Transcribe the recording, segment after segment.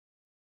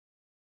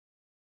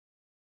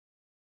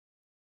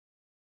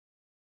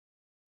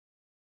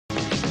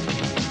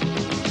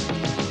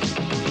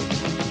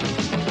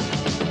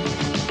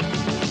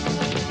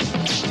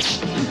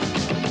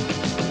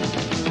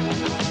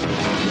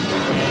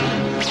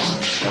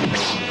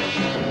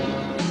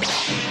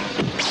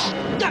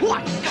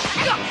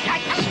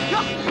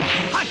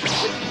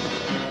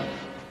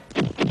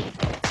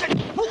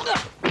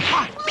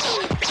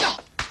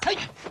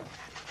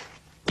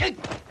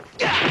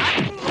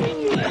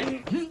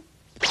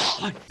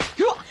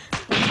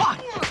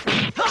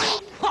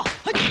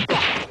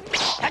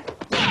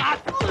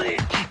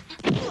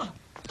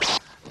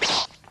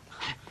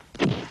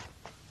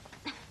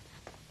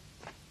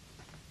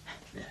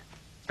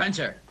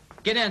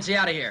Get Nancy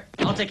out of here.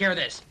 I'll take care of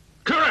this.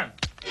 Karen!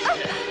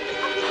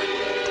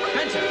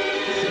 Spencer,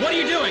 what are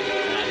you doing?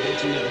 I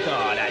bet you never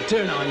thought I'd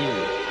turn on you.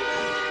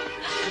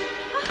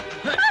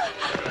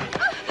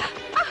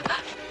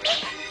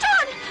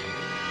 John!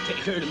 Take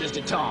her to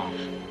Mr. Tom.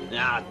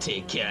 I'll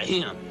take care of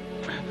him.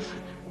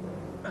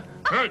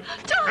 Hey,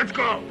 John! let's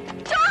go!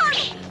 John!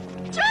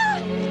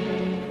 John!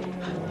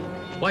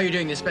 Why are you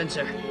doing this,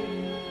 Spencer?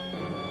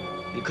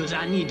 Because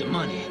I need the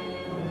money.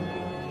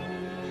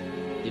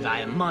 If I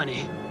have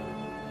money,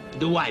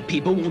 the white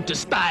people won't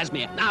despise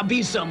me. I'll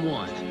be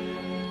someone.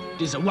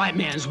 This is a white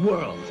man's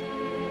world,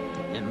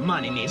 and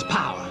money means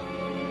power.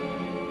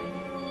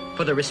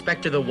 For the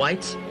respect of the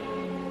whites?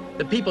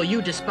 The people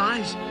you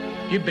despise?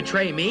 You'd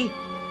betray me?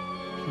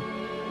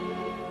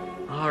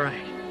 All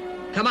right.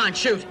 Come on,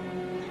 shoot.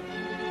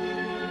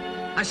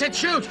 I said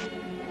shoot!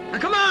 Now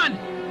come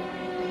on!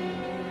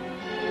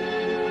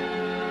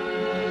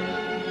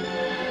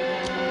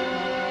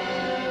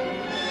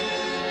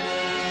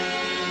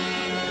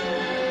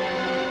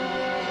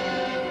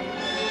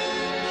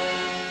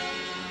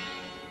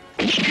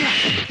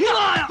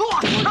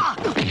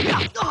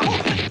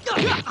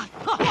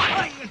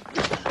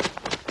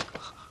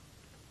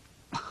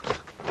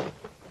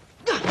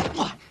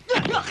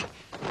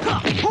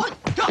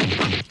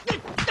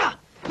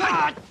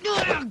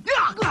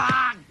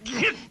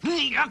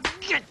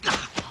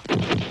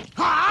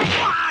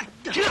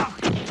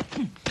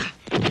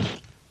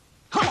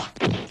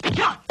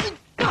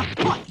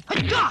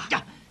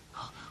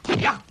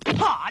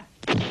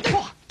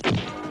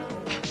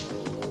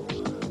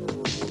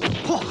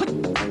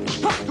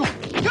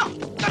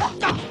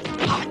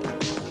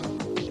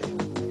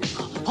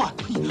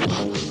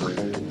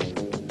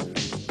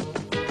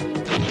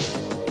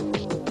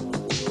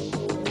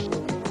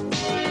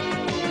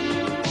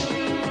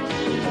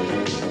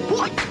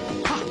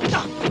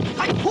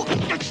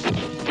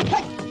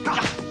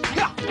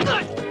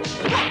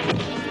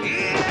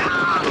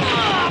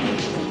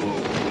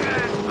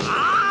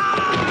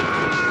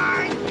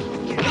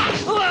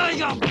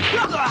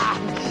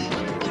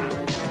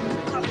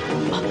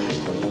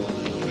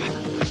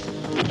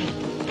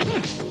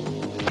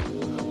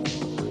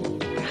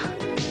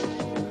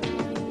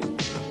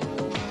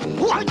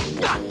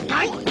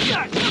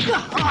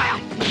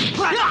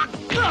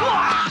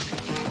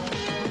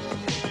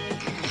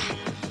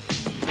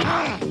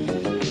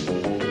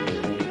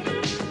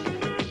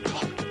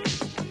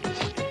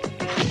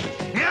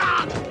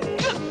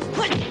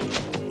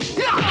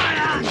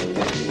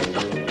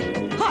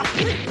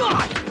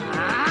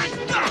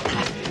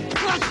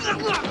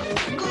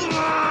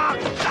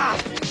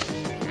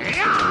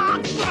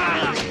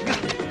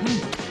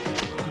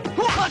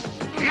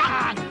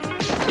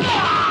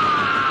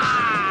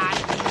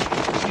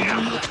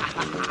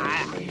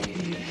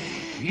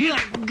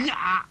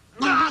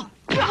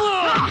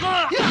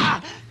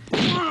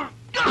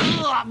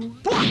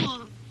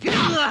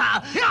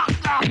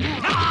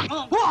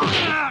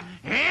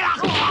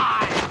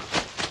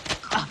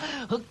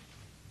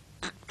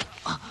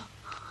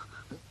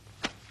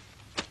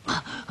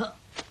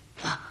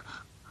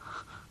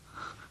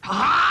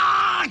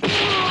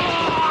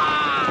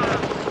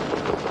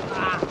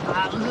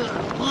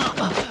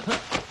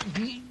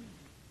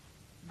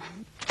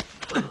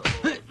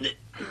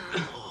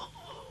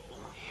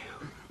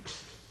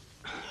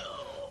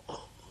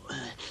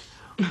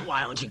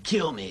 Why don't you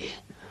kill me?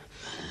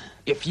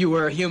 If you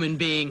were a human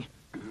being,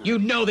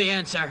 you'd know the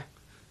answer.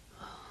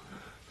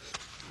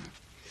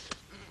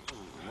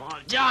 Oh,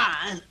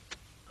 John!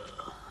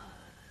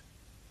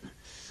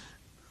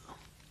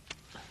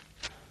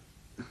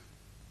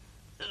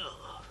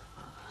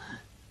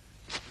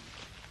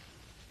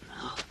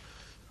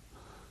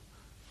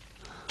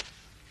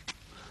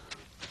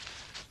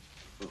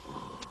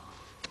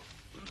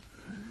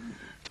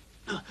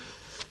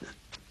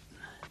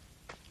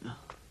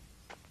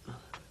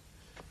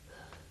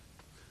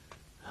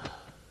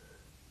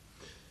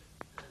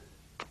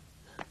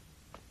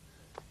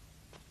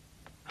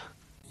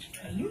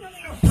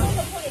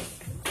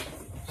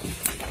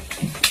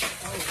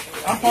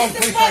 I'm calling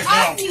police right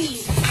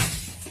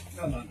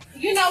now.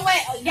 You know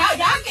what? Y'all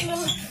getting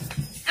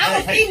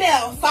I'm a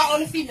female, so I'm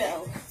on a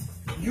female.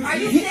 Are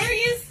you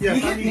serious?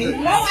 Yes, you hit me.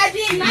 No, I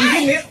did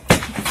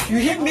not. You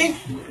hit me.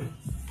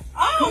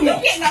 Oh, you're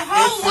getting a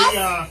whole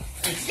lot.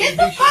 Get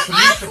the fuck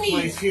off me.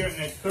 Place here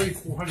at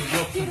 3400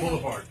 Wilson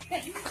Boulevard.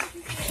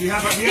 We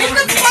have a Get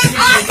the fuck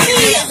off me.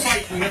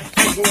 fight we have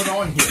going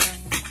on here.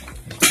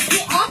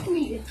 Get off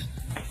me.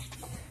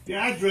 The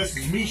address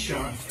is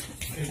Michon.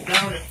 It's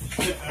down at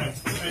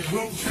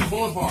Wilson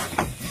Boulevard.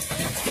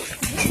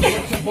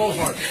 Wilson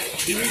Boulevard.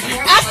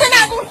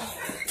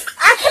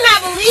 I cannot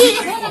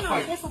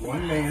believe.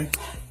 One man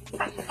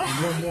and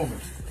one woman.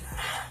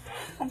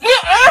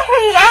 Get off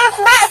me. I was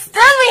not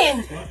stealing.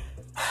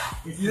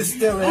 You're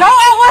stealing. No,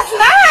 I was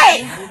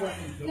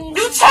not.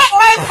 You check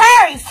my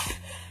purse.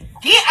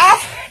 Get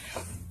off.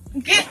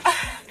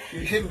 You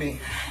hit me.